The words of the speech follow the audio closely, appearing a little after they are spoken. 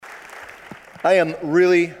I am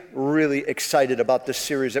really, really excited about this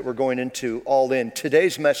series that we're going into, All In.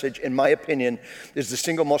 Today's message, in my opinion, is the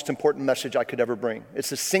single most important message I could ever bring.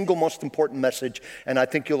 It's the single most important message, and I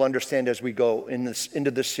think you'll understand as we go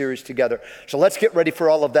into this series together. So let's get ready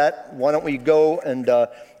for all of that. Why don't we go and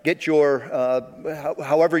get your,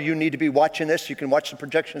 however you need to be watching this. You can watch the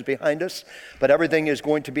projections behind us, but everything is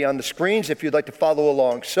going to be on the screens if you'd like to follow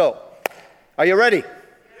along. So, are you ready?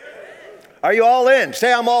 Are you all in?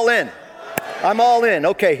 Say, I'm all in. I'm all in.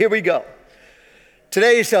 Okay, here we go.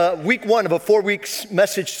 Today's week one of a 4-week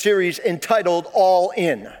message series entitled All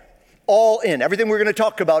In. All in. Everything we're going to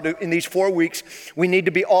talk about in these 4 weeks, we need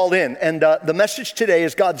to be all in. And the message today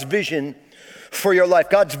is God's vision for your life.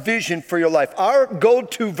 God's vision for your life. Our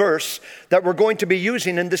go-to verse that we're going to be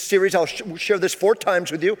using in this series, I'll share this 4 times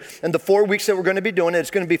with you in the 4 weeks that we're going to be doing it.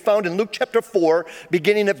 It's going to be found in Luke chapter 4,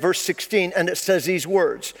 beginning at verse 16, and it says these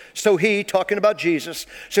words. So he, talking about Jesus,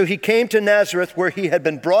 so he came to Nazareth where he had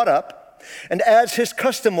been brought up, and as his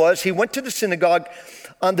custom was, he went to the synagogue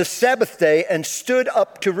on the Sabbath day and stood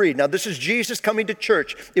up to read. Now this is Jesus coming to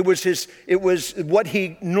church. It was what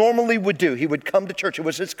he normally would do. He would come to church. It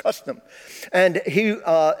was his custom. And he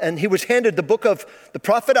was handed the book of the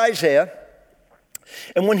prophet Isaiah.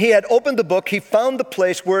 And when he had opened the book, he found the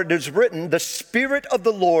place where it is written, "The Spirit of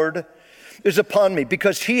the Lord is upon me,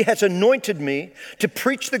 because he has anointed me to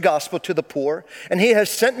preach the gospel to the poor, and he has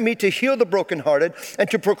sent me to heal the brokenhearted and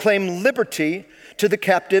to proclaim liberty to the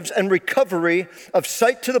captives and recovery of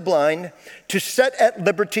sight to the blind, to set at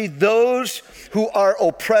liberty those who are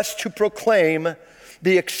oppressed, to proclaim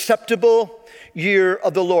the acceptable year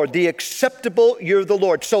of the Lord." The acceptable year of the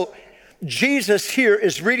Lord. So Jesus here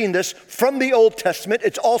is reading this from the Old Testament.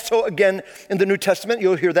 It's also, again, in the New Testament.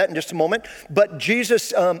 You'll hear that in just a moment. But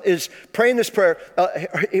Jesus is praying this prayer,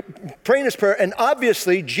 and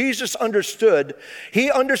obviously Jesus understood.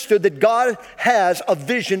 He understood that God has a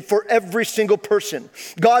vision for every single person.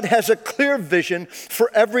 God has a clear vision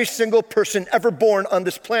for every single person ever born on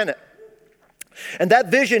this planet. And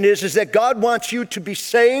that vision is that God wants you to be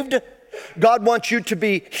saved. God wants you to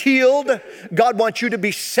be healed. God wants you to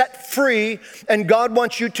be set free. And God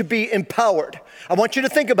wants you to be empowered. I want you to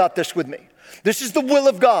think about this with me. This is the will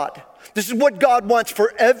of God. This is what God wants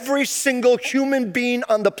for every single human being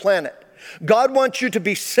on the planet. God wants you to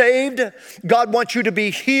be saved. God wants you to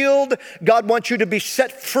be healed. God wants you to be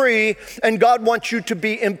set free. And God wants you to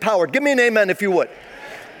be empowered. Give me an amen if you would.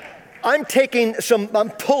 I'm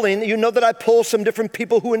pulling, you know that I pull some different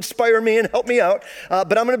people who inspire me and help me out,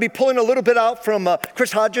 but I'm going to be pulling a little bit out from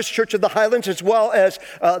Chris Hodges, Church of the Highlands, as well as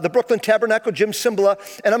the Brooklyn Tabernacle, Jim Cymbala,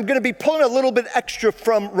 and I'm going to be pulling a little bit extra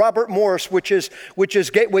from Robert Morris, which is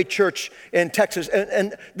Gateway Church in Texas,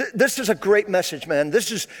 and this is a great message, man.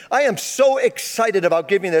 I am so excited about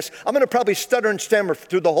giving this. I'm going to probably stutter and stammer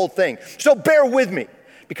through the whole thing, so bear with me,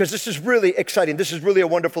 because this is really exciting. This is really a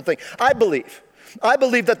wonderful thing. I believe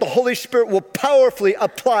that the Holy Spirit will powerfully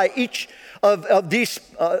apply each of these,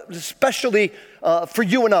 especially for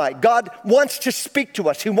you and I. God wants to speak to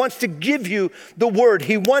us. He wants to give you the word.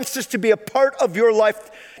 He wants this to be a part of your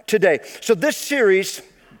life today. So this series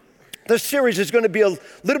is going to be a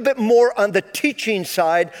little bit more on the teaching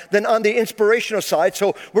side than on the inspirational side.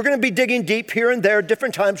 So we're going to be digging deep here and there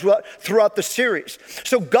different times throughout the series.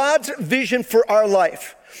 So God's vision for our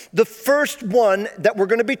life. The first one that we're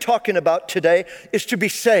going to be talking about today is to be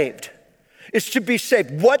saved. Is to be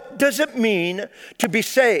saved. What does it mean to be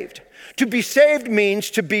saved? To be saved means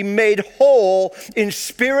to be made whole in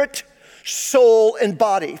spirit, soul, and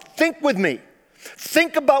body. Think with me.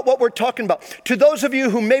 Think about what we're talking about. To those of you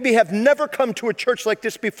who maybe have never come to a church like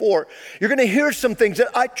this before, you're going to hear some things that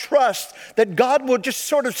I trust that God will just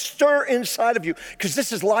sort of stir inside of you, because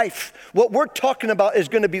this is life. What we're talking about is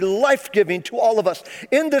going to be life-giving to all of us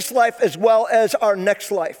in this life as well as our next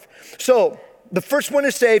life. So the first one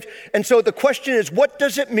is saved, and so the question is, what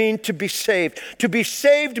does it mean to be saved? To be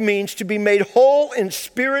saved means to be made whole in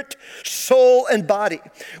spirit, soul, and body.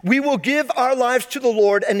 We will give our lives to the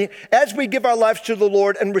Lord, and as we give our lives to the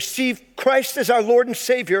Lord and receive Christ as our Lord and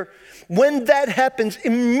Savior, when that happens,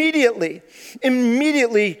 immediately,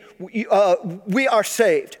 we are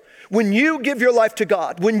saved. When you give your life to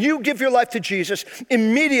God, when you give your life to Jesus,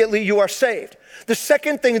 immediately you are saved. The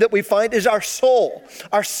second thing that we find is our soul.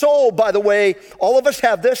 Our soul, by the way, all of us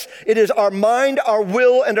have this. It is our mind, our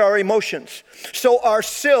will, and our emotions. So our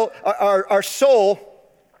soul,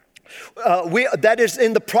 that is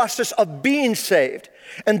in the process of being saved.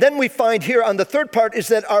 And then we find here on the third part is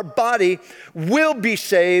that our body will be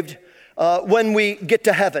saved when we get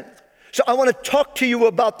to heaven. So I want to talk to you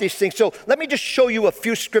about these things. So let me just show you a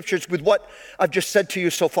few scriptures with what I've just said to you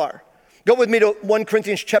so far. Go with me to 1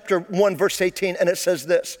 Corinthians chapter 1, verse 18, and it says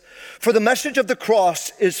this: "For the message of the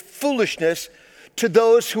cross is foolishness to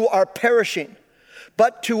those who are perishing,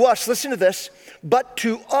 but to us," listen to this, "but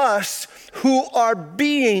to us who are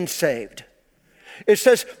being saved." It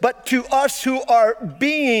says, "but to us who are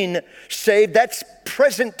being saved," that's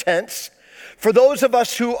present tense. For those of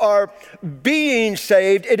us who are being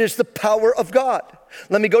saved, it is the power of God.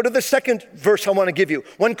 Let me go to the second verse I want to give you.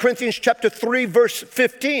 1 Corinthians chapter 3, verse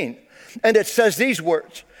 15. And it says these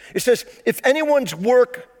words. It says, "If anyone's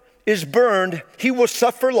work is burned, he will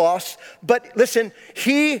suffer loss. But listen,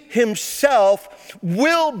 he himself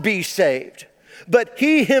will be saved." But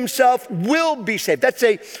he himself will be saved. That's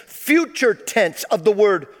a future tense of the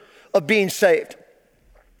word of being saved.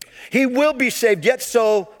 He will be saved, yet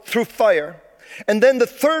so through fire. And then the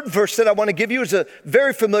third verse that I want to give you is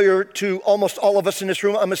very familiar to almost all of us in this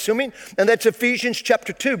room, I'm assuming, and that's Ephesians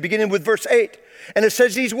chapter 2, beginning with verse 8. And it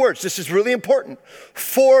says these words, this is really important: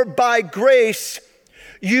 "For by grace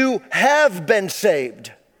you have been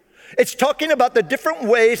saved." It's talking about the different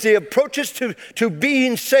ways, the approaches to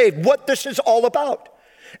being saved, what this is all about.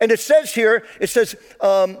 And it says here,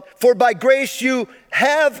 "For by grace you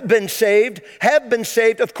have been saved." Have been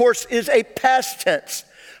saved, of course, is a past tense.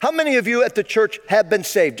 How many of you at the church have been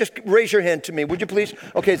saved? Just raise your hand to me, would you please?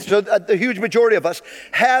 Okay, so the huge majority of us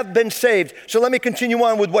have been saved. So let me continue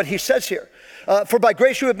on with what he says here. "For by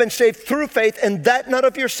grace you have been saved through faith, and that not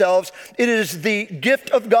of yourselves. It is the gift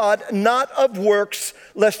of God, not of works,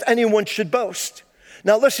 lest anyone should boast."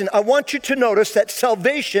 Now listen, I want you to notice that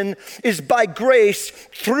salvation is by grace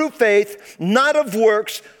through faith, not of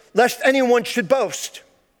works, lest anyone should boast.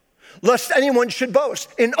 Lest anyone should boast.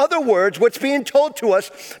 In other words, what's being told to us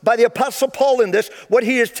by the Apostle Paul in this, what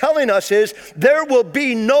he is telling us is, there will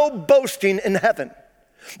be no boasting in heaven.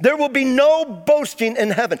 There will be no boasting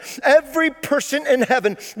in heaven. Every person in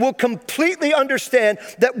heaven will completely understand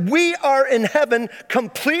that we are in heaven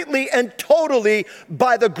completely and totally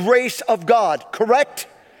by the grace of God, correct?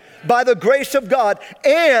 By the grace of God,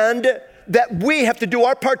 and that we have to do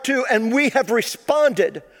our part too, and we have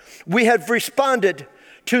responded. We have responded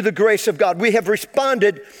to the grace of God. We have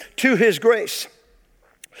responded to his grace.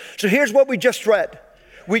 So here's what we just read.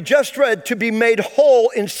 We just read, to be made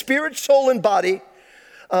whole in spirit, soul, and body.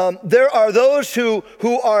 There are those who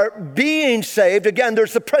are being saved. Again,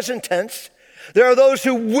 there's the present tense. There are those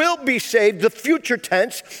who will be saved, the future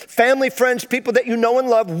tense. Family, friends, people that you know and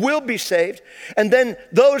love will be saved. And then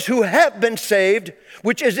those who have been saved,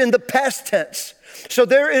 which is in the past tense. So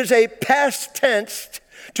there is a past tense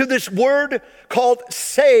to this word called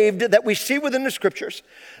saved that we see within the scriptures,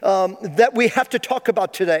 that we have to talk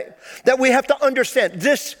about today, that we have to understand.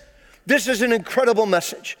 This is an incredible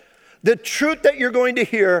message. The truth that you're going to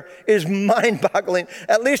hear is mind-boggling,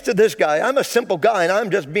 at least to this guy. I'm a simple guy, and I'm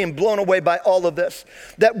just being blown away by all of this,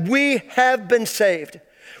 that we have been saved.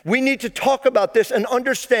 We need to talk about this and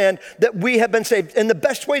understand that we have been saved. And the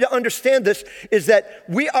best way to understand this is that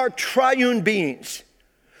we are triune beings.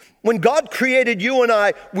 When God created you and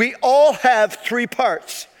I, we all have three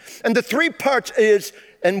parts. And the three parts is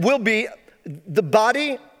and will be the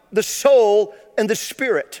body, the soul, and the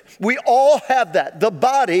spirit. We all have that. The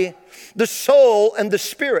body, the soul, and the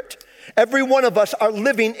spirit. Every one of us are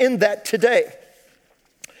living in that today.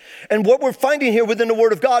 And what we're finding here within the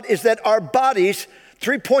Word of God is that our bodies,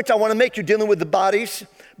 3 points I want to make you dealing with the bodies,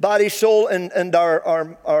 body, soul, and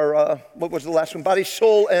our what was the last one? Body,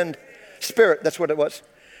 soul, and spirit. That's what it was.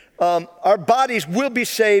 Our bodies will be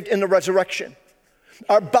saved in the resurrection.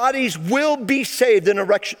 Our bodies will be saved in a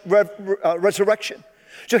resurrection.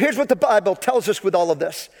 So here's what the Bible tells us with all of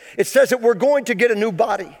this. It says that we're going to get a new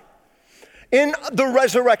body. In the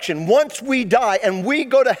resurrection, once we die and we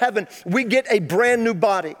go to heaven, we get a brand new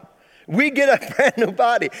body. We get a brand new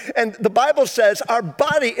body. And the Bible says our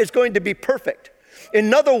body is going to be perfect.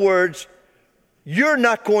 In other words, you're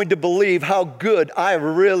not going to believe how good I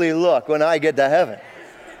really look when I get to heaven.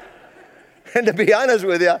 And to be honest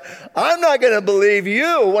with you, I'm not going to believe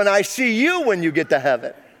you when I see you when you get to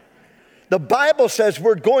heaven. The Bible says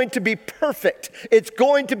we're going to be perfect. It's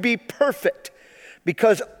going to be perfect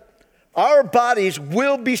because our bodies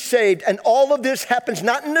will be saved. And all of this happens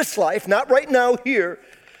not in this life, not right now here,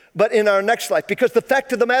 but in our next life. Because the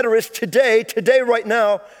fact of the matter is today, right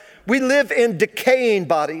now, we live in decaying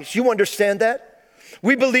bodies. You understand that?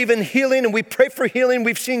 We believe in healing and we pray for healing.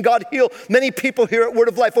 We've seen God heal many people here at Word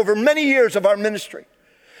of Life over many years of our ministry.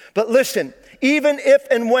 But listen, even if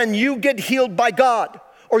and when you get healed by God,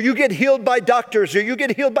 or you get healed by doctors, or you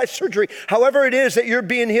get healed by surgery, however it is that you're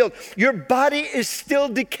being healed, your body is still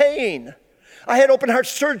decaying. I had open heart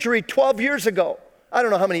surgery 12 years ago. I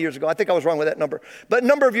don't know how many years ago. I think I was wrong with that number. But a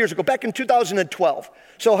number of years ago, back in 2012.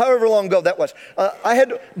 So however long ago that was.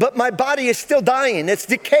 But my body is still dying. It's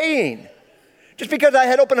decaying. Just because I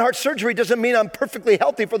had open heart surgery doesn't mean I'm perfectly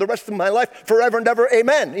healthy for the rest of my life, forever and ever,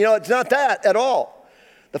 amen. It's not that at all.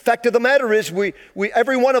 The fact of the matter is we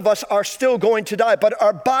every one of us are still going to die, but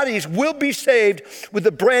our bodies will be saved with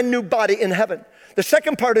a brand new body in heaven. The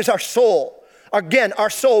second part is our soul. Again, our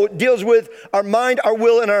soul deals with our mind, our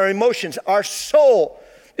will, and our emotions. Our soul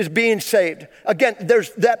is being saved. Again,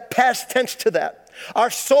 there's that past tense to that. Our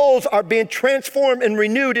souls are being transformed and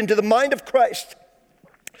renewed into the mind of Christ.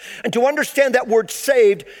 And to understand that word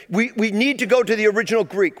saved, we need to go to the original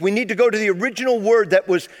Greek. We need to go to the original word that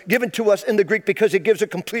was given to us in the Greek because it gives a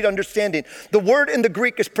complete understanding. The word in the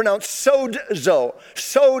Greek is pronounced sodzo,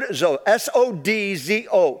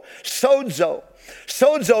 S-O-D-Z-O, sodzo.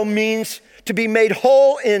 Sozo means to be made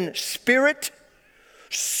whole in spirit,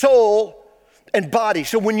 soul, and body.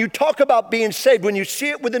 So when you talk about being saved, when you see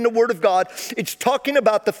it within the Word of God, it's talking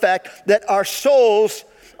about the fact that our souls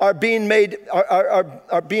are being made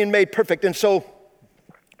perfect. And so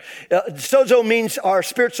sozo means our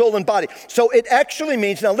spirit, soul, and body. So it actually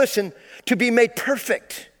means, now listen, to be made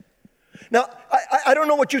perfect. Now, I don't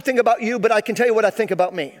know what you think about you, but I can tell you what I think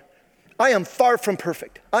about me. I am far from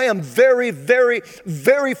perfect. I am very, very,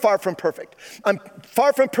 very far from perfect. I'm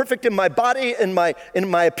far from perfect in my body, in my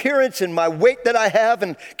appearance, in my weight that I have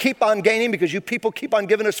and keep on gaining because you people keep on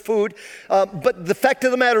giving us food. But the fact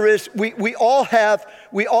of the matter is we all have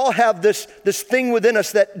this thing within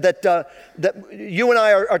us that you and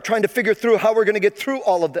I are trying to figure through how we're going to get through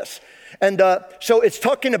all of this. And so it's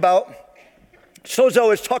talking about,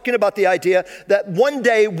 Sozo is talking about the idea that one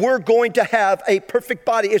day we're going to have a perfect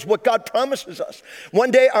body is what God promises us. One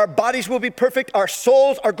day our bodies will be perfect, our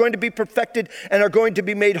souls are going to be perfected and are going to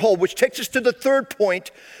be made whole, which takes us to the third point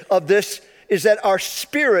of this is that our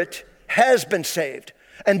spirit has been saved.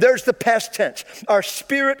 And there's the past tense. Our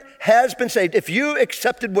spirit has been saved. If you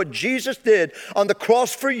accepted what Jesus did on the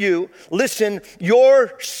cross for you, listen,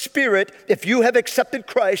 your spirit, if you have accepted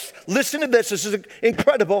Christ, listen to this. This is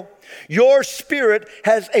incredible. Your spirit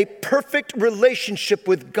has a perfect relationship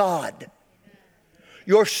with God.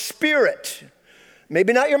 Your spirit,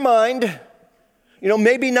 maybe not your mind,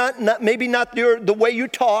 maybe not the way you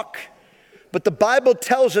talk, but the Bible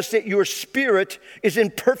tells us that your spirit is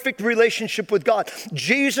in perfect relationship with God.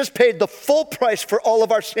 Jesus paid the full price for all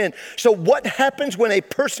of our sin. So what happens when a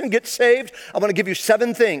person gets saved? I want to give you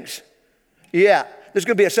 7 things. Yeah, this is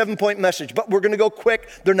going to be a 7-point message, but we're going to go quick.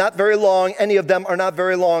 They're not very long. Any of them are not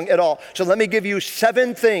very long at all. So let me give you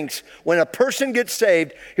 7 things. When a person gets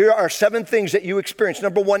saved, here are 7 things that you experience.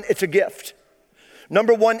 Number 1, it's a gift.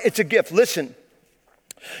 Number 1, it's a gift. Listen.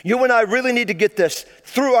 You and I really need to get this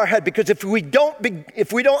through our head because if we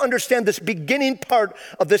don't understand this beginning part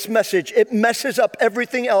of this message, it messes up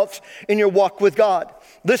everything else in your walk with God.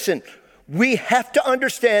 Listen, we have to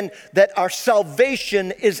understand that our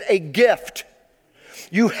salvation is a gift.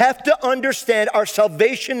 You have to understand our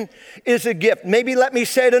salvation is a gift. Maybe let me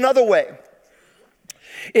say it another way.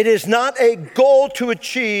 It is not a goal to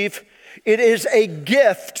achieve, it is a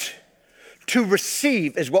gift to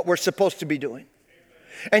receive is what we're supposed to be doing.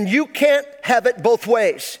 And you can't have it both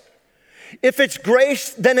ways. If it's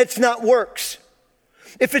grace, then it's not works.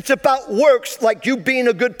 If it's about works, like you being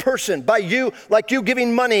a good person, like you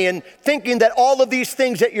giving money and thinking that all of these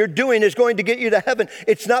things that you're doing is going to get you to heaven,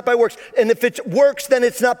 it's not by works. And if it's works, then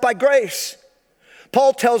it's not by grace.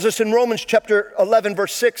 Paul tells us in Romans chapter 11,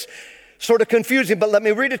 verse 6, sort of confusing, but let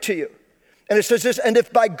me read it to you. And it says this, and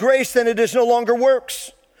if by grace, then it is no longer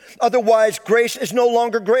works. Otherwise, grace is no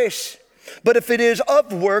longer grace. But if it is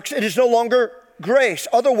of works, it is no longer grace.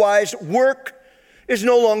 Otherwise, work is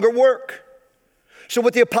no longer work. So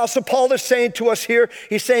what the Apostle Paul is saying to us here,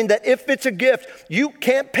 he's saying that if it's a gift, you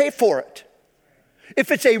can't pay for it.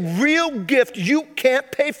 If it's a real gift, you can't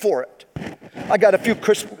pay for it. I got a few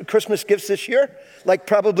Christmas gifts this year, like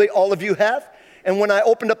probably all of you have. And when I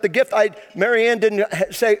opened up the gift, Marianne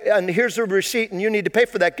didn't say, and here's the receipt, and you need to pay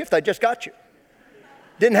for that gift I just got you.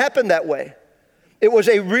 Didn't happen that way. It was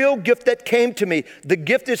a real gift that came to me. The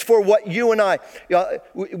gift is for what you and I,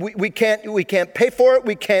 we can't pay for it.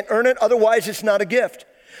 We can't earn it. Otherwise, it's not a gift.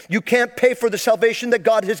 You can't pay for the salvation that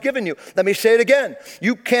God has given you. Let me say it again.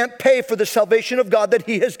 You can't pay for the salvation of God that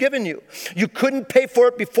He has given you. You couldn't pay for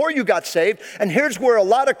it before you got saved. And here's where a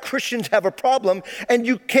lot of Christians have a problem. And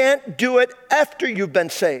you can't do it after you've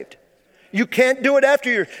been saved. You can't do it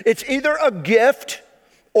after it's either a gift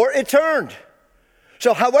or it's earned.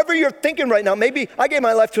 So however you're thinking right now, maybe I gave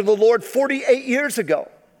my life to the Lord 48 years ago.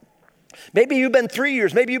 Maybe you've been 3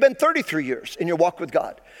 years, maybe you've been 33 years in your walk with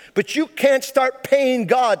God. But you can't start paying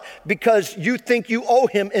God because you think you owe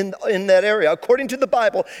him in that area. According to the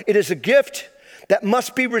Bible, it is a gift that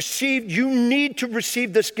must be received. You need to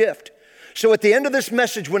receive this gift. So at the end of this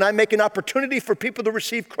message, when I make an opportunity for people to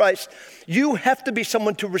receive Christ, you have to be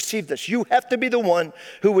someone to receive this. You have to be the one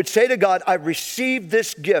who would say to God, I receive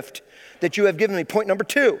this gift that you have given me. Point number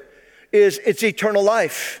 2 is it's eternal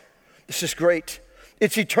life. This is great.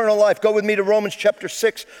 It's eternal life. Go with me to Romans chapter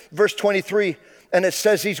 6, verse 23. And it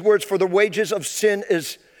says these words, for the wages of sin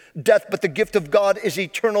is death, but the gift of God is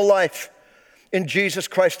eternal life in Jesus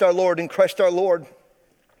Christ our Lord, in Christ our Lord.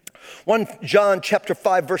 1 John chapter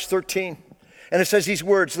 5, verse 13. And it says these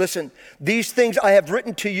words, listen, these things I have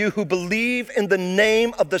written to you who believe in the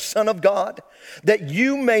name of the Son of God, that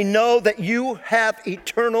you may know that you have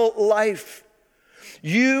eternal life.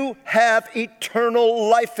 You have eternal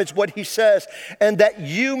life, is what he says, and that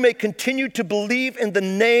you may continue to believe in the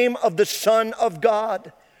name of the Son of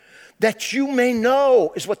God. That you may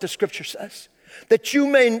know, is what the scripture says. That you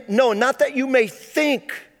may know, not that you may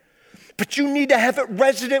think, but you need to have it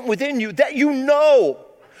resident within you, that you know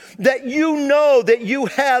that you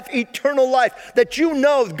have eternal life, that you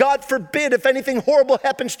know, God forbid, if anything horrible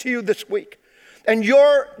happens to you this week, and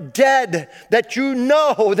you're dead, that you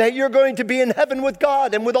know that you're going to be in heaven with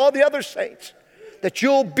God and with all the other saints, that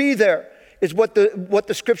you'll be there, is what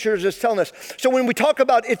the scriptures is telling us. So when we talk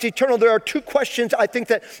about it's eternal, there are 2 questions I think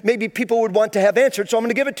that maybe people would want to have answered, so I'm going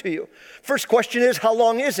to give it to you. First question is, how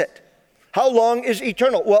long is it? How long is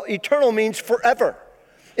eternal? Well, eternal means forever.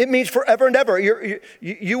 It means forever and ever. You're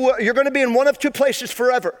going to be in one of 2 places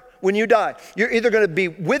forever when you die. You're either going to be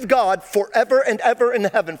with God forever and ever in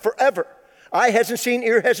heaven, forever. Eye hasn't seen,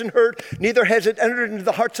 ear hasn't heard, neither has it entered into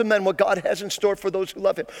the hearts of men what God has in store for those who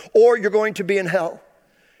love him. Or you're going to be in hell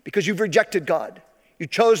because you've rejected God. You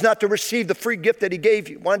chose not to receive the free gift that he gave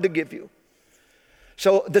you, wanted to give you.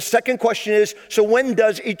 So the second question is, so when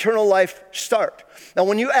does eternal life start? Now,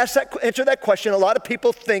 when you answer that question, a lot of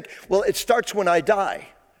people think, well, it starts when I die.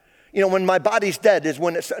 You know, when my body's dead is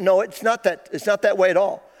when it's, no, it's not that way at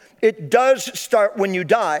all. It does start when you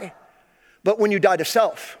die, but when you die to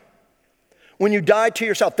self. When you die to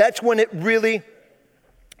yourself, that's when it really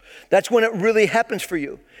happens for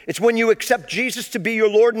you. It's when you accept Jesus to be your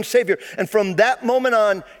Lord and Savior. And from that moment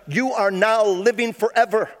on, you are now living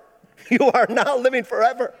forever. You are now living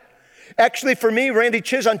forever. Actually, for me, Randy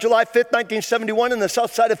Chiz, on July 5th, 1971, in the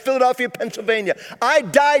south side of Philadelphia, Pennsylvania, I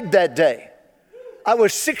died that day. I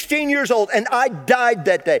was 16 years old, and I died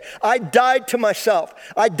that day. I died to myself.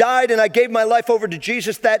 I died, and I gave my life over to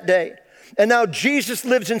Jesus that day. And now Jesus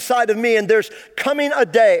lives inside of me, and there's coming a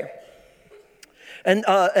day and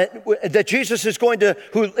that Jesus is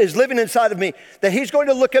who is living inside of me, that he's going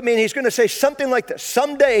to look at me and he's going to say something like this.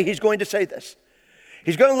 Someday he's going to say this.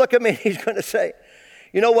 He's going to look at me and he's going to say,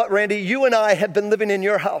 you know what, Randy, you and I have been living in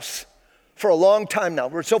your house for a long time now.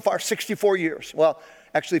 We're so far 64 years. Well,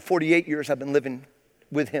 actually 48 years I've been living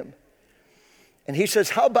with him. And he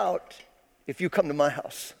says, how about if you come to my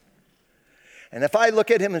house? And if I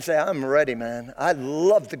look at him and say, I'm ready, man, I'd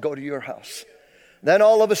love to go to your house. Then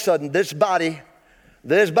all of a sudden, this body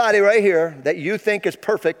right here that you think is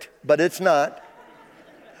perfect, but it's not.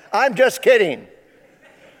 I'm just kidding.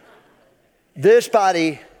 This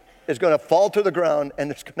body is going to fall to the ground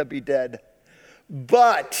and it's going to be dead.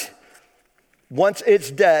 But once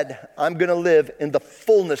it's dead, I'm going to live in the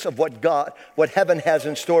fullness of what heaven has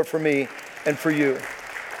in store for me and for you.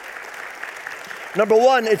 Number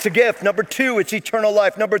 1, it's a gift. Number 2, it's eternal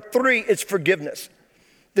life. Number 3, it's forgiveness.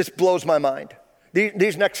 This blows my mind.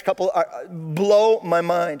 These next couple blow my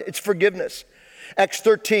mind. It's forgiveness. Acts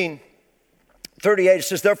 13:38, it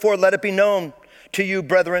says, therefore let it be known to you,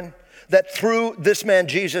 brethren, that through this man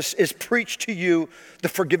Jesus is preached to you the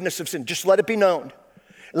forgiveness of sin. Just let it be known.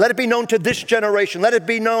 Let it be known to this generation. Let it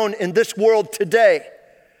be known in this world today.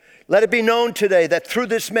 Let it be known today that through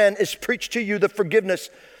this man is preached to you the forgiveness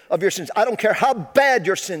of your sins. I don't care how bad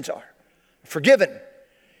your sins are. Forgiven.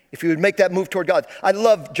 If you would make that move toward God. I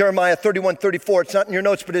love Jeremiah 31:34. It's not in your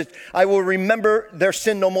notes, but I will remember their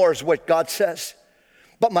sin no more is what God says.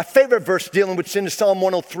 But my favorite verse dealing with sin is Psalm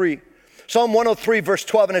 103. Psalm 103 verse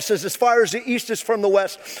 12, and it says, as far as the east is from the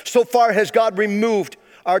west, so far has God removed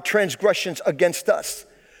our transgressions against us.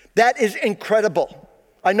 That is incredible.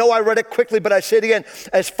 I know I read it quickly, but I say it again.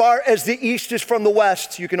 As far as the east is from the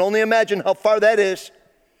west, you can only imagine how far that is.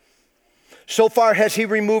 So far has he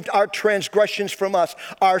removed our transgressions from us,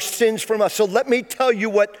 our sins from us. So let me tell you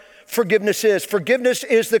what forgiveness is. Forgiveness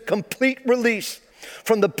is the complete release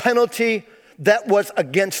from the penalty that was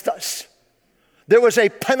against us. There was a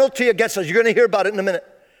penalty against us. You're going to hear about it in a minute.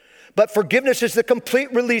 But forgiveness is the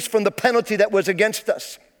complete release from the penalty that was against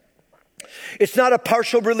us. It's not a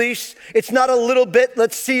partial release. It's not a little bit,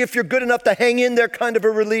 let's see if you're good enough to hang in there kind of a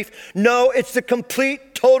relief. No, it's the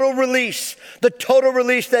complete, total release. The total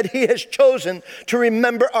release that he has chosen to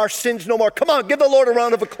remember our sins no more. Come on, give the Lord a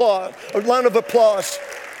round of applause.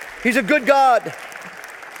 He's a good God.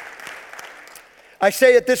 I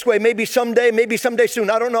say it this way, maybe someday soon.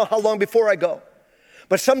 I don't know how long before I go.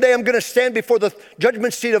 But someday I'm going to stand before the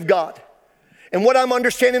judgment seat of God. And what I'm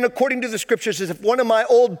understanding according to the scriptures is if one of my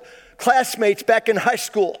old classmates back in high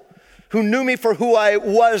school who knew me for who I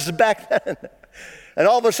was back then, and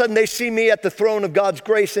all of a sudden they see me at the throne of God's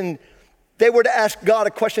grace and they were to ask God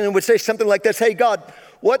a question and would say something like this, hey God,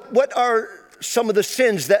 what are some of the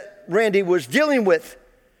sins that Randy was dealing with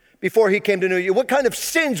before he came to know you? What kind of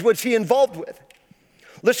sins was he involved with?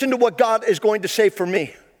 Listen to what God is going to say for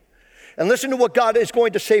me. And listen to what God is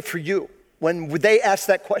going to say for you when they ask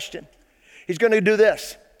that question. He's going to do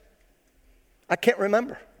this. I can't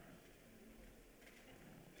remember.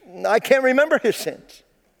 I can't remember his sins.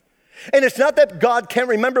 And it's not that God can't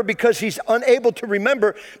remember because he's unable to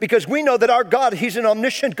remember, because we know that our God, he's an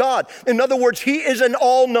omniscient God. In other words, he is an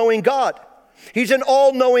all-knowing God. He's an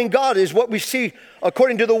all-knowing God is what we see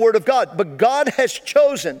according to the word of God. But God has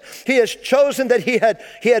chosen. He has chosen that he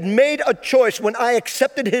had made a choice when I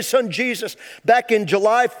accepted his son Jesus back in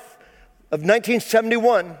July of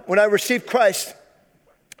 1971 when I received Christ.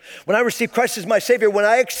 When I received Christ as my Savior, when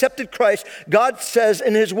I accepted Christ, God says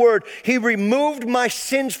in his word, he removed my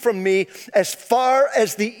sins from me as far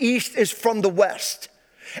as the east is from the west.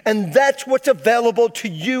 And that's what's available to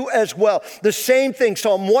you as well. The same thing,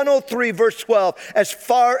 Psalm 103, verse 12, as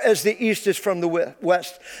far as the east is from the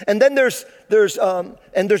west. And then there's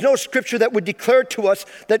no scripture that would declare to us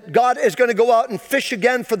that God is going to go out and fish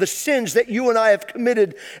again for the sins that you and I have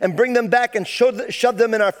committed and bring them back and shove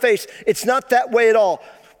them in our face. It's not that way at all.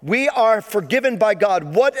 We are forgiven by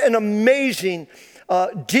God. What an amazing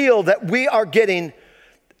deal that we are getting,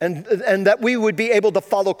 and that we would be able to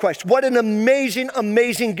follow Christ. What an amazing,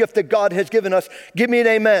 amazing gift that God has given us. Give me an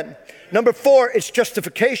amen. Number 4, it's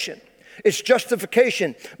justification. It's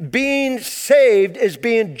justification. Being saved is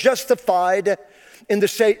being justified in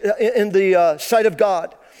the sight of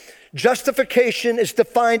God. Justification is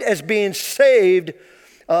defined as being saved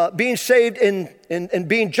and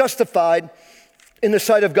being justified in the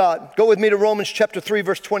sight of God. Go with me to Romans chapter 3,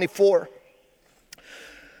 verse 24.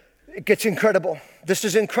 It gets incredible. This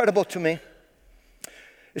is incredible to me.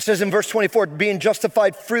 It says in verse 24, being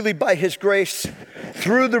justified freely by his grace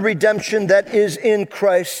through the redemption that is in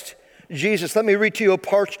Christ Jesus. Let me read to you a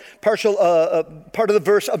part of the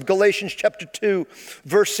verse of Galatians chapter 2,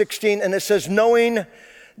 verse 16. And it says, knowing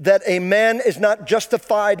that a man is not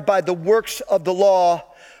justified by the works of the law,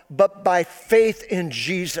 but by faith in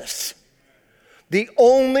Jesus. The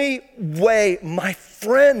only way, my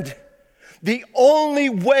friend, the only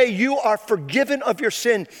way you are forgiven of your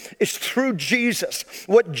sin is through Jesus.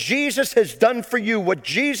 What Jesus has done for you, what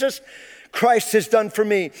Jesus Christ has done for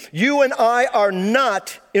me. You and I are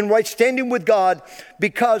not in right standing with God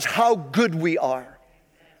because how good we are.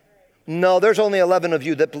 No, there's only 11 of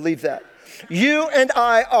you that believe that. You and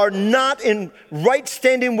I are not in right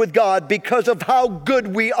standing with God because of how good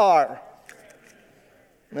we are.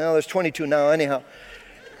 Well, there's 22 now anyhow.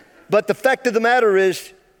 But the fact of the matter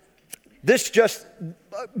is,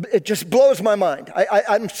 it just blows my mind.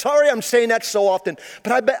 I'm sorry I'm saying that so often,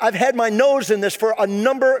 but I've had my nose in this for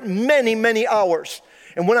many hours.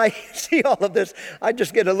 And when I see all of this, I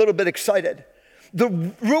just get a little bit excited. The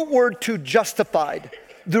root word to justified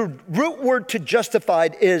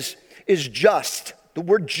is just, the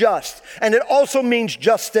word just. And it also means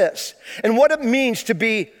justice. And what it means to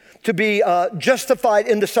be justified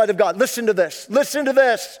in the sight of God. Listen to this.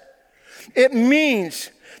 It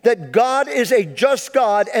means that God is a just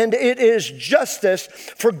God, and it is justice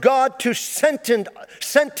for God to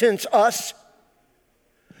sentence us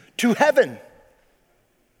to heaven.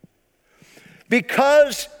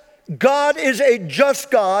 Because God is a just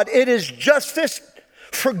God, it is justice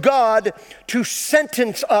for God to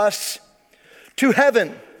sentence us to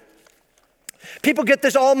heaven. People get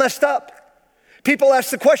this all messed up. People ask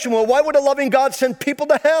the question, well, why would a loving God send people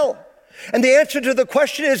to hell? And the answer to the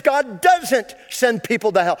question is God doesn't send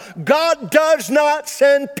people to hell. God does not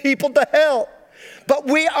send people to hell. But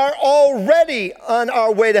we are already on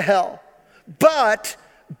our way to hell. But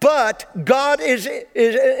God is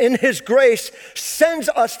in his grace sends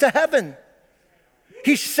us to heaven.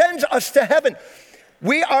 He sends us to heaven.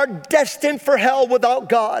 We are destined for hell without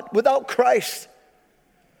God, without Christ.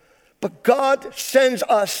 But God sends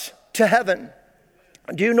us to heaven.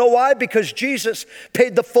 Do you know why? Because Jesus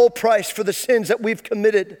paid the full price for the sins that we've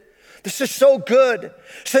committed. This is so good.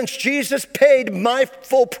 Since Jesus paid my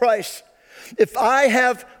full price, if I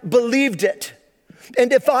have believed it,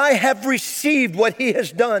 and if I have received what he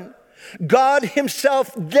has done, God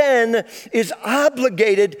himself then is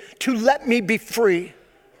obligated to let me be free,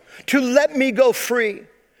 to let me go free.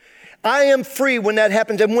 I am free when that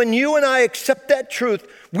happens. And when you and I accept that truth,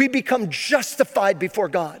 we become justified before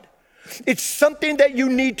God. It's something that you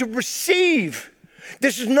need to receive.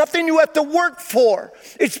 This is nothing you have to work for.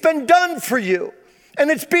 It's been done for you. And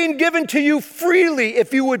it's being given to you freely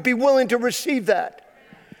if you would be willing to receive that.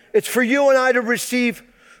 It's for you and I to receive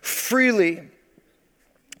freely.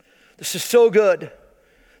 This is so good.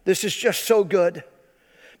 This is just so good.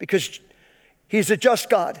 Because he's a just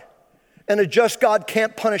God. And a just God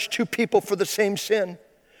can't punish two people for the same sin.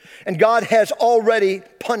 And God has already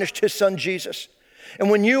punished his son Jesus. And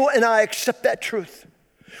when you and I accept that truth,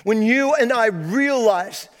 when you and I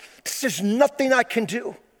realize this is nothing I can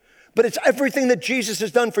do, but it's everything that Jesus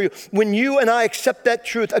has done for you. When you and I accept that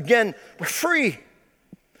truth, again, we're free.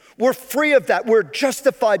 We're free of that. We're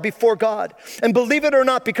justified before God. And believe it or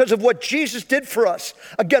not, because of what Jesus did for us,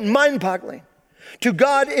 again, mind-boggling. To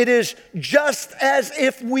God, it is just as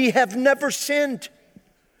if we have never sinned.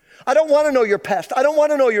 I don't want to know your past. I don't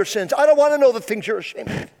want to know your sins. I don't want to know the things you're ashamed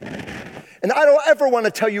of. And I don't ever want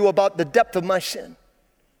to tell you about the depth of my sin,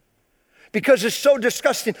 because it's so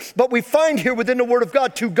disgusting. But we find here within the Word of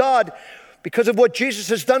God, to God, because of what Jesus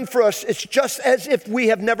has done for us, it's just as if we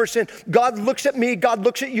have never sinned. God looks at me, God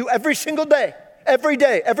looks at you every single day. Every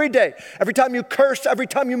day, every day. Every time you curse, every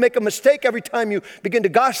time you make a mistake, every time you begin to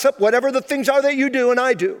gossip, whatever the things are that you do and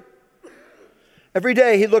I do. Every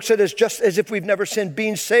day he looks at us just as if we've never sinned.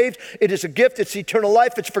 Being saved, it is a gift, it's eternal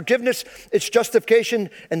life, it's forgiveness, it's justification,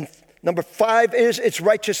 and number 5 is it's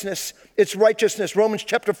righteousness. It's righteousness. Romans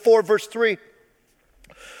chapter 4, verse 3.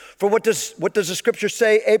 For what does the scripture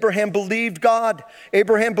say? Abraham believed God.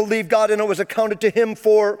 Abraham believed God, and it was accounted to him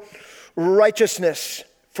for righteousness.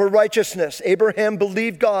 For righteousness. Abraham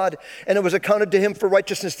believed God, and it was accounted to him for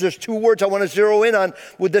righteousness. There's 2 words I want to zero in on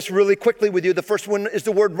with this really quickly with you. The first one is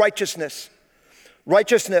the word righteousness.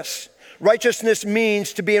 Righteousness. Righteousness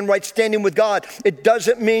means to be in right standing with God. It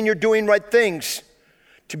doesn't mean you're doing right things.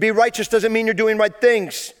 To be righteous doesn't mean you're doing right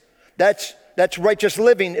things. That's righteous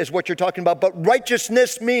living is what you're talking about. But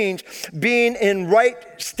righteousness means being in right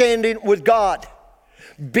standing with God.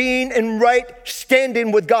 Being in right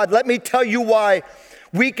standing with God. Let me tell you why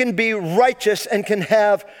we can be righteous and can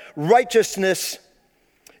have righteousness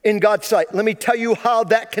in God's sight. Let me tell you how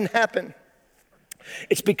that can happen.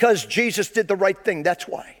 It's because Jesus did the right thing. That's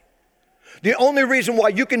why. The only reason why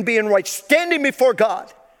you can be in right standing before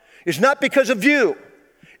God is not because of you.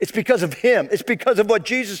 It's because of him. It's because of what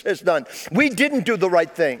Jesus has done. We didn't do the right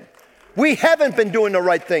thing. We haven't been doing the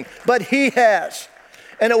right thing, but he has.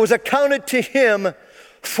 And it was accounted to him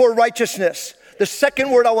for righteousness. The second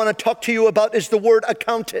word I want to talk to you about is the word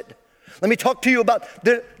accounted. Let me talk to you about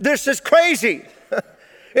this is crazy.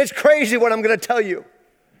 It's crazy what I'm going to tell you.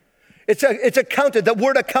 It's accounted. The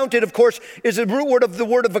word accounted, of course, is the root word of the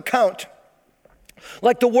word of account.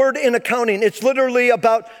 Like the word in accounting, it's literally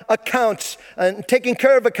about accounts and taking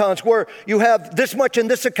care of accounts where you have this much in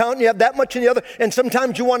this account and you have that much in the other. And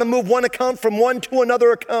sometimes you want to move one account from one to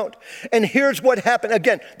another account. And here's what happened.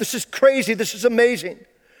 Again, this is crazy. This is amazing.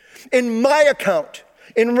 In my account,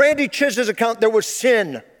 in Randy Chiz's account, there was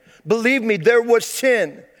sin. Believe me, there was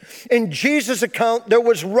sin. In Jesus' account, there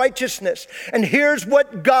was righteousness. And here's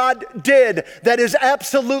what God did that is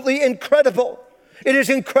absolutely incredible. It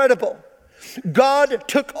is incredible. God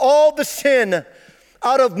took all the sin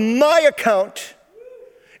out of my account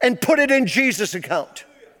and put it in Jesus' account.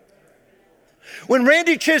 When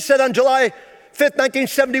Randy Chiz said on July 5th,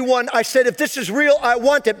 1971, I said, if this is real, I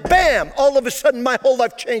want it. Bam! All of a sudden, my whole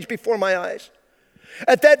life changed before my eyes.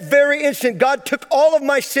 At that very instant, God took all of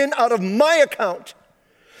my sin out of my account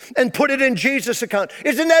and put it in Jesus' account.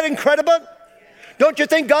 Isn't that incredible? Don't you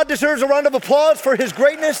think God deserves a round of applause for his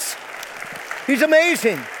greatness? He's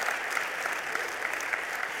amazing.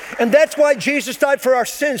 And that's why Jesus died for our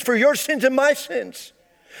sins, for your sins and my sins.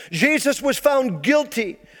 Jesus was found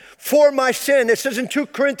guilty for my sin. It says in 2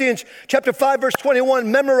 Corinthians chapter 5, verse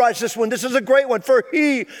 21, memorize this one. This is a great one. For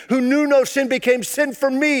he who knew no sin became sin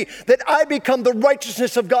for me, that I become the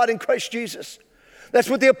righteousness of God in Christ Jesus. That's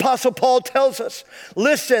what the Apostle Paul tells us.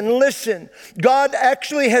 Listen. God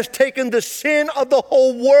actually has taken the sin of the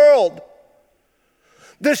whole world,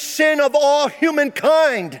 the sin of all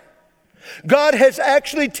humankind. God has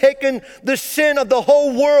actually taken the sin of the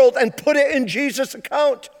whole world and put it in Jesus'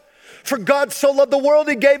 account. For God so loved the world,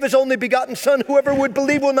 he gave his only begotten Son. Whoever would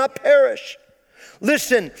believe will not perish.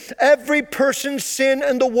 Listen, every person's sin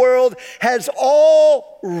in the world has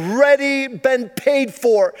already been paid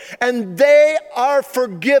for, and they are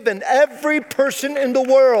forgiven. Every person in the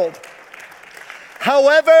world.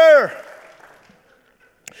 However,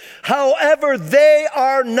 they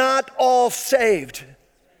are not all saved.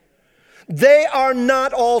 They are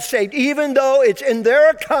not all saved. Even though it's in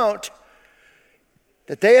their account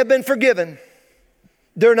that they have been forgiven,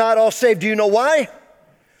 they're not all saved. Do you know why?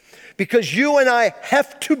 Because you and I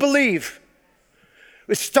have to believe.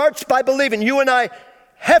 It starts by believing. You and I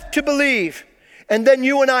have to believe. And then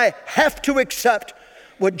you and I have to accept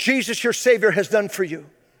what Jesus, your Savior, has done for you.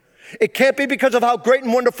 It can't be because of how great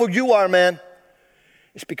and wonderful you are, man.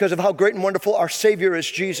 It's because of how great and wonderful our Savior is,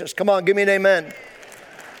 Jesus. Come on, give me an amen.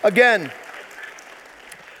 Again,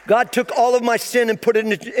 God took all of my sin and put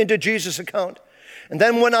it into Jesus' account. And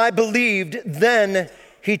then when I believed, then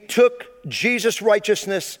he took Jesus'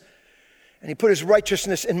 righteousness and he put his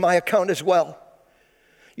righteousness in my account as well.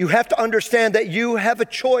 You have to understand that you have a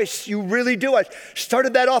choice. You really do. I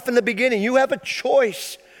started that off in the beginning. You have a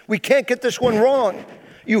choice. We can't get this one wrong.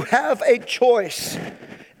 You have a choice.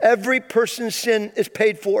 Every person's sin is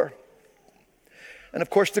paid for. And of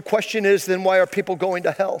course, the question is, then why are people going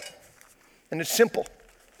to hell? And it's simple.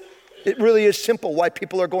 It really is simple why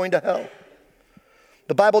people are going to hell.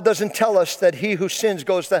 The Bible doesn't tell us that he who sins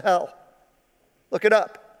goes to hell. Look it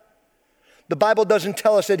up. The Bible doesn't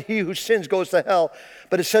tell us that he who sins goes to hell,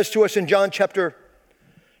 but it says to us in John chapter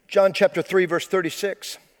 3, verse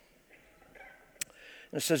 36.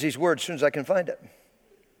 And it says these words as soon as I can find it.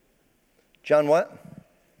 John what?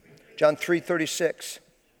 John 3:36.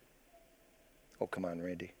 Oh, come on,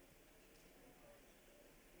 Randy.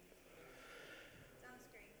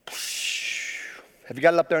 Have you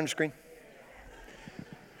got it up there on the screen?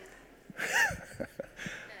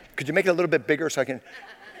 Could you make it a little bit bigger so I can?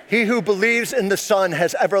 He who believes in the Son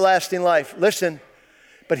has everlasting life. Listen,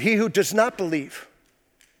 but he who does not believe,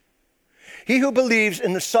 he who believes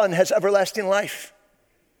in the Son has everlasting life.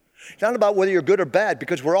 It's not about whether you're good or bad,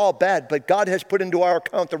 because we're all bad, but God has put into our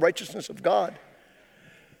account the righteousness of God.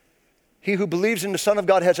 He who believes in the Son of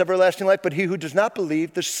God has everlasting life, but he who does not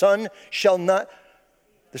believe, the Son shall not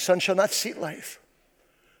see life,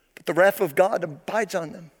 but the wrath of God abides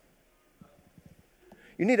on them.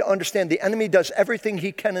 You need to understand the enemy does everything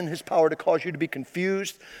he can in his power to cause you to be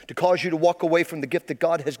confused, to cause you to walk away from the gift that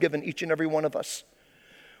God has given each and every one of us.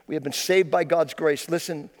 We have been saved by God's grace.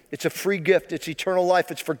 Listen, it's a free gift. It's eternal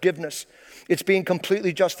life. It's forgiveness. It's being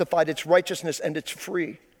completely justified. It's righteousness, and it's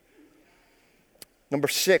free. Number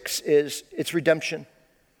 6 is it's redemption.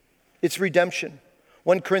 It's redemption.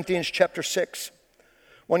 1 Corinthians chapter 6.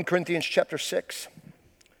 1 Corinthians chapter 6.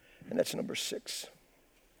 And that's number 6.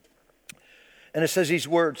 And it says these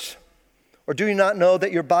words, or do you not know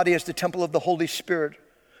that your body is the temple of the Holy Spirit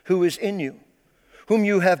who is in you, whom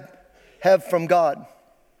you have from God?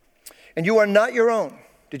 And you are not your own.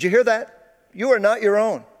 Did you hear that? You are not your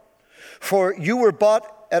own. For you were bought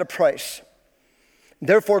at a price.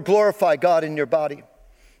 Therefore glorify God in your body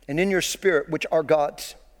and in your spirit, which are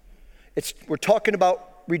God's. We're talking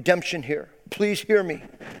about redemption here. Please hear me.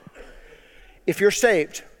 If you're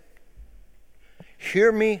saved,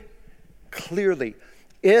 hear me clearly.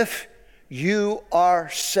 If you are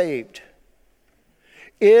saved,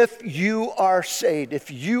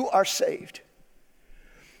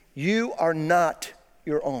 you are not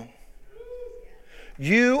your own.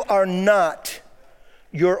 You are not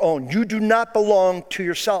your own. You do not belong to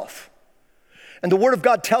yourself. And the Word of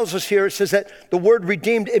God tells us here, it says that the word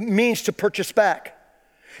redeemed, it means to purchase back.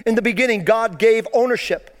 In the beginning, God gave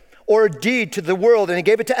ownership or a deed to the world, and he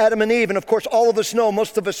gave it to Adam and Eve. And of course,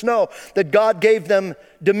 most of us know that God gave them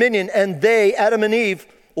dominion, and Adam and Eve,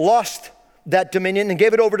 lost that dominion and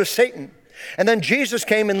gave it over to Satan. And then Jesus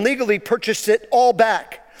came and legally purchased it all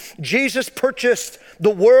back. Jesus purchased the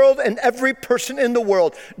world and every person in the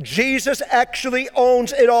world. Jesus actually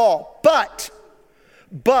owns it all.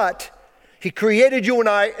 But he created you and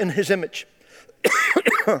I in his image.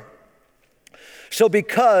 So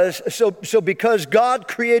because God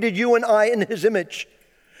created you and I in his image,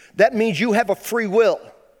 that means you have a free will.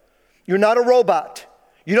 You're not a robot.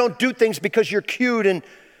 You don't do things because you're cute and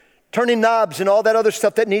turning knobs and all that other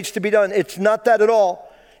stuff that needs to be done. It's not that at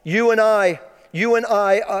all. You and I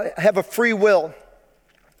have a free will.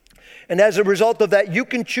 And as a result of that, you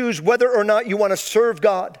can choose whether or not you want to serve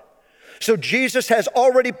God. So Jesus has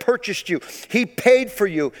already purchased you. He paid for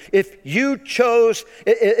you. If you chose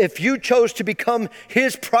to become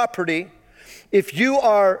his property, if you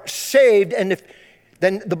are saved,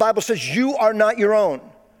 then the Bible says you are not your own.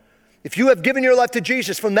 If you have given your life to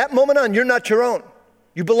Jesus, from that moment on, you're not your own.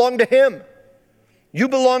 You belong to Him. You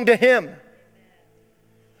belong to Him.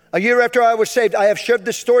 A year after I was saved, I have shared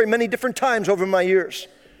this story many different times over my years.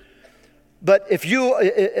 But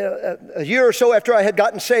a year or so after I had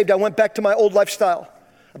gotten saved, I went back to my old lifestyle.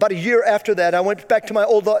 About a year after that, I went back to my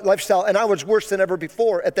old lifestyle, and I was worse than ever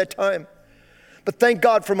before at that time. But thank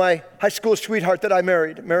God for my high school sweetheart that I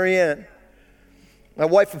married, Marianne, my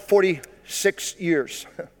wife of 46 years.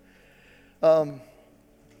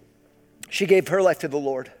 She gave her life to the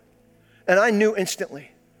Lord. And I knew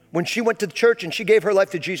instantly, when she went to the church and she gave her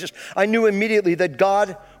life to Jesus, I knew immediately that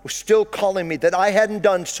God was still calling me, that I hadn't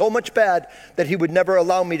done so much bad that He would never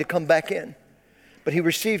allow me to come back in. But He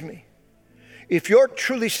received me. If you're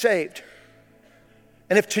truly saved,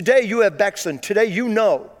 and if today you have backslidden, today you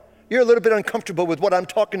know, you're a little bit uncomfortable with what I'm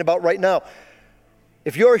talking about right now.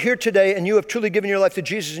 If you're here today and you have truly given your life to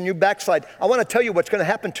Jesus and you backslide, I want to tell you what's going to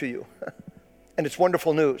happen to you. And it's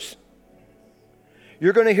wonderful news.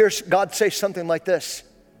 You're going to hear God say something like this: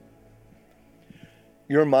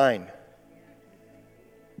 "You're mine.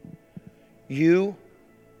 You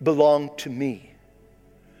belong to me.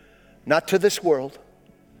 Not to this world,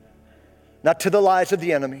 not to the lies of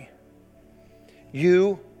the enemy.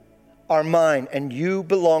 You are mine, and you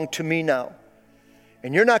belong to me now.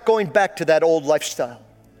 And you're not going back to that old lifestyle."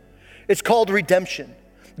 It's called redemption.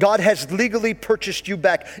 God has legally purchased you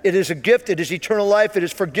back. It is a gift. It is eternal life. It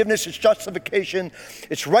is forgiveness. It's justification.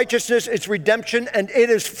 It's righteousness. It's redemption. And it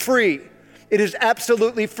is free. It is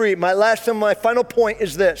absolutely free. My last and my final point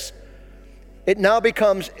is this. It now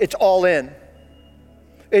becomes, it's all in.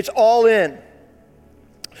 It's all in.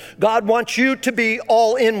 God wants you to be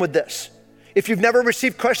all in with this. If you've never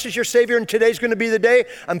received Christ as your Savior and today's going to be the day,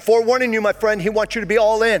 I'm forewarning you, my friend, He wants you to be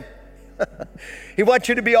all in. He wants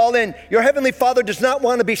you to be all in. Your Heavenly Father does not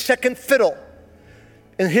want to be second fiddle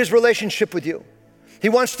in His relationship with you. He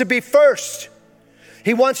wants to be first.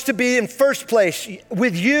 He wants to be in first place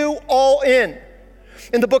with you all in.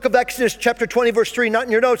 In the book of Exodus, chapter 20, verse 3, not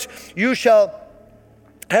in your notes, "You shall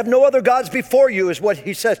have no other gods before you," is what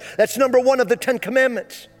He says. That's number one of the 10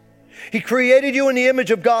 commandments. He created you in the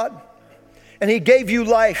image of God, and He gave you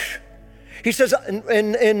life. He says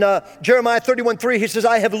in Jeremiah 31:3, He says,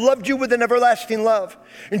 "I have loved you with an everlasting love."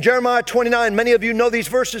 In Jeremiah 29, many of you know these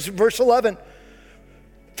verses, verse 11.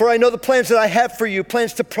 "For I know the plans that I have for you,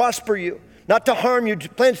 plans to prosper you, not to harm you,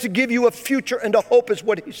 plans to give you a future and a hope," is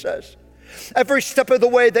what He says. Every step of the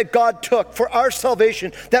way that God took for our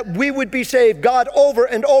salvation, that we would be saved, God over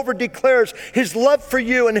and over declares His love for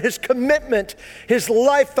you and His commitment, His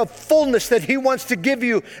life of fullness that He wants to give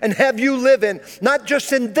you and have you live in, not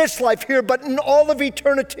just in this life here, but in all of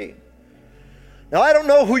eternity. Now, I don't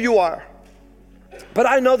know who you are, but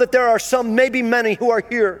I know that there are some, maybe many, who are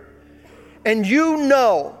here, and you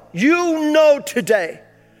know today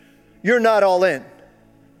you're not all in.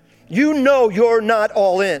 You know you're not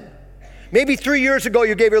all in. Maybe 3 years ago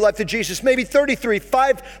you gave your life to Jesus. Maybe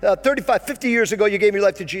 35, 50 years ago you gave your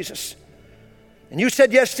life to Jesus. And you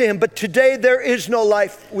said yes to Him, but today there is no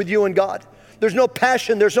life with you and God. There's no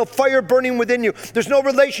passion. There's no fire burning within you. There's no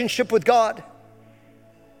relationship with God.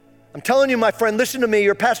 I'm telling you, my friend, listen to me.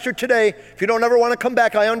 Your pastor today, if you don't ever want to come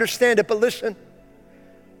back, I understand it, but listen.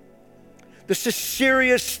 This is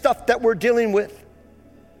serious stuff that we're dealing with.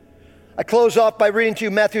 I close off by reading to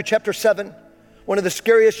you Matthew chapter 7. One of the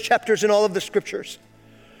scariest chapters in all of the scriptures.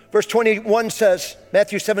 Verse 21 says,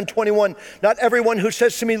 Matthew 7:21, "Not everyone who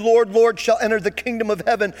says to me, 'Lord, Lord,' shall enter the kingdom of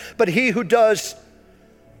heaven, but he who does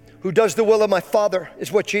the will of my Father,"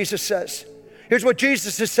 is what Jesus says. Here's what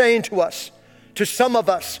Jesus is saying to us, to some of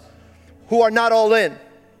us who are not all in.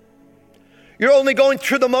 You're only going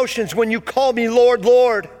through the motions when you call me Lord,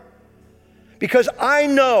 Lord, because I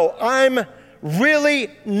know I'm really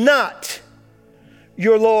not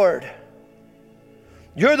your Lord.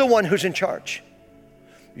 You're the one who's in charge.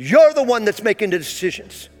 You're the one that's making the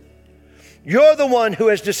decisions. You're the one who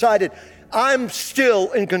has decided, I'm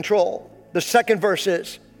still in control. The second verse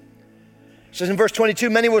is, it says in verse 22,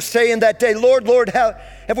 "Many will say in that day, 'Lord, Lord, have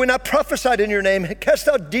we not prophesied in your name, cast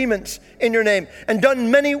out demons in your name, and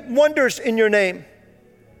done many wonders in your name?'"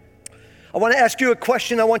 I want to ask you a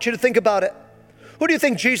question. I want you to think about it. Who do you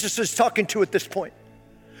think Jesus is talking to at this point?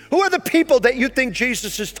 Who are the people that you think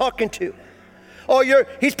Jesus is talking to? Oh,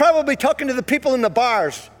 He's probably talking to the people in the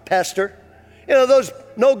bars, Pastor. You know, those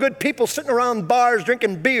no good people sitting around bars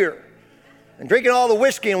drinking beer and drinking all the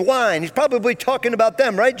whiskey and wine. He's probably talking about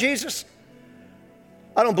them, right, Jesus?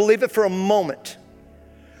 I don't believe it for a moment.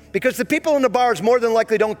 Because the people in the bars more than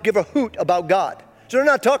likely don't give a hoot about God. So they're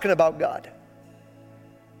not talking about God.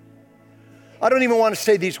 I don't even want to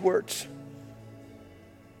say these words.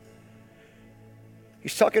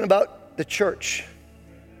 He's talking about the church.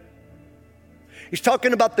 He's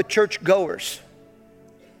talking about the church goers.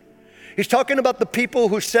 He's talking about the people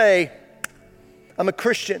who say, I'm a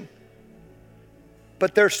Christian,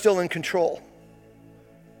 but they're still in control.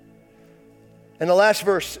 And the last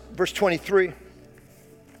verse, verse 23,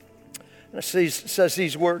 it says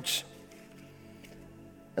these words.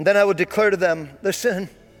 And then I will declare to them, listen,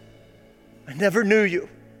 I never knew you.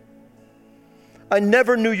 I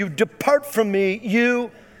never knew you. Depart from me,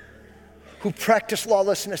 you who practice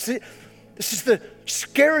lawlessness. This is the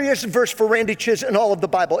scariest verse for Randy Chiz in all of the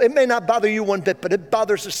Bible. It may not bother you one bit, but it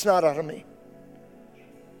bothers the snot out of me.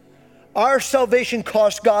 Our salvation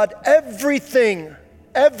cost God everything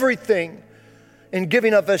in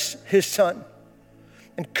giving of us his son.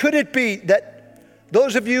 And could it be that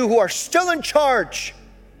those of you who are still in charge,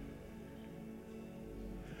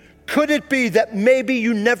 could it be that maybe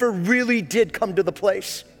you never really did come to the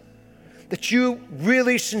place that you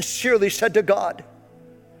really sincerely said to God,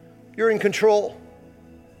 you're in control.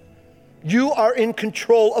 You are in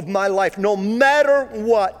control of my life, no matter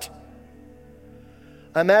what.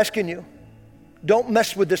 I'm asking you, don't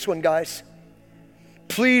mess with this one, guys.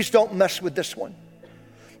 Please don't mess with this one.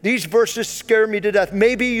 These verses scare me to death.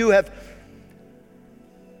 Maybe you have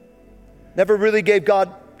never really gave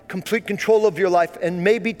God complete control of your life, and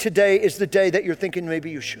maybe today is the day that you're thinking maybe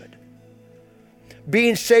you should.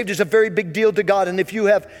 Being saved is a very big deal to God, and if you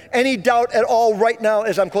have any doubt at all right now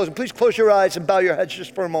as I'm closing, please close your eyes and bow your heads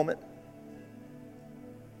just for a moment.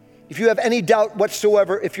 If you have any doubt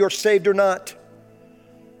whatsoever if you're saved or not,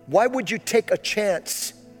 why would you take a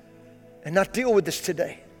chance and not deal with this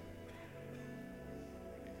today?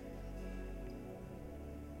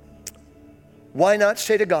 Why not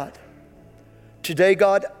say to God, today,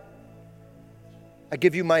 God, I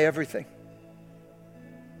give you my everything.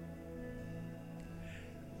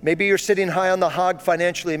 Maybe you're sitting high on the hog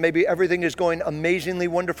financially. Maybe everything is going amazingly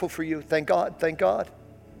wonderful for you. Thank God, thank God.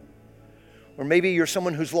 Or maybe you're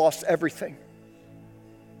someone who's lost everything.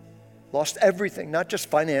 Lost everything, not just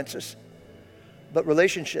finances, but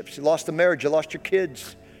relationships. You lost the marriage, you lost your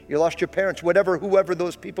kids, you lost your parents, whoever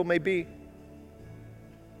those people may be.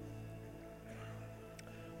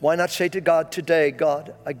 Why not say to God today,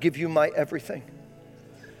 God, I give you my everything.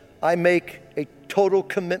 I make a total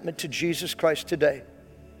commitment to Jesus Christ today.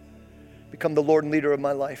 Become the Lord and leader of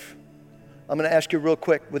my life. I'm going to ask you real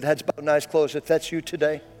quick, with heads bowed and eyes closed, if that's you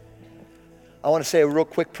today, I want to say a real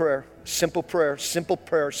quick prayer, simple prayer, simple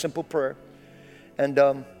prayer, simple prayer. And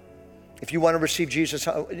if you want to receive Jesus,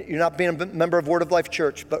 you're not being a member of Word of Life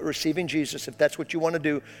Church, but receiving Jesus, if that's what you want to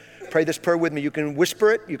do, pray this prayer with me. You can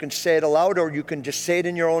whisper it, you can say it aloud, or you can just say it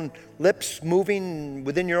in your own lips, moving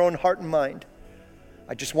within your own heart and mind.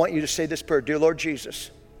 I just want you to say this prayer. Dear Lord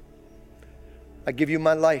Jesus, I give you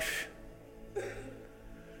my life.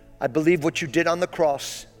 I believe what you did on the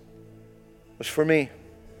cross was for me.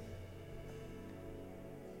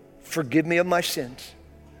 Forgive me of my sins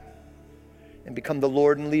and become the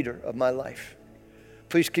Lord and leader of my life.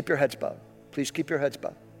 Please keep your heads bowed. Please keep your heads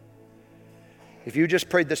bowed. If you just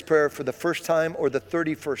prayed this prayer for the first time or the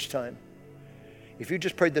 31st time, if you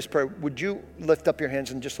just prayed this prayer, would you lift up your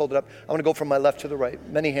hands and just hold it up? I want to go from my left to the right.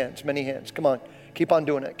 Many hands, many hands. Come on. Keep on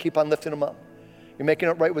doing it. Keep on lifting them up. You're making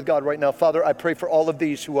it right with God right now. Father, I pray for all of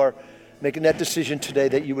these who are making that decision today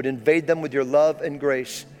that you would invade them with your love and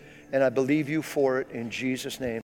grace. And I believe you for it in Jesus' name.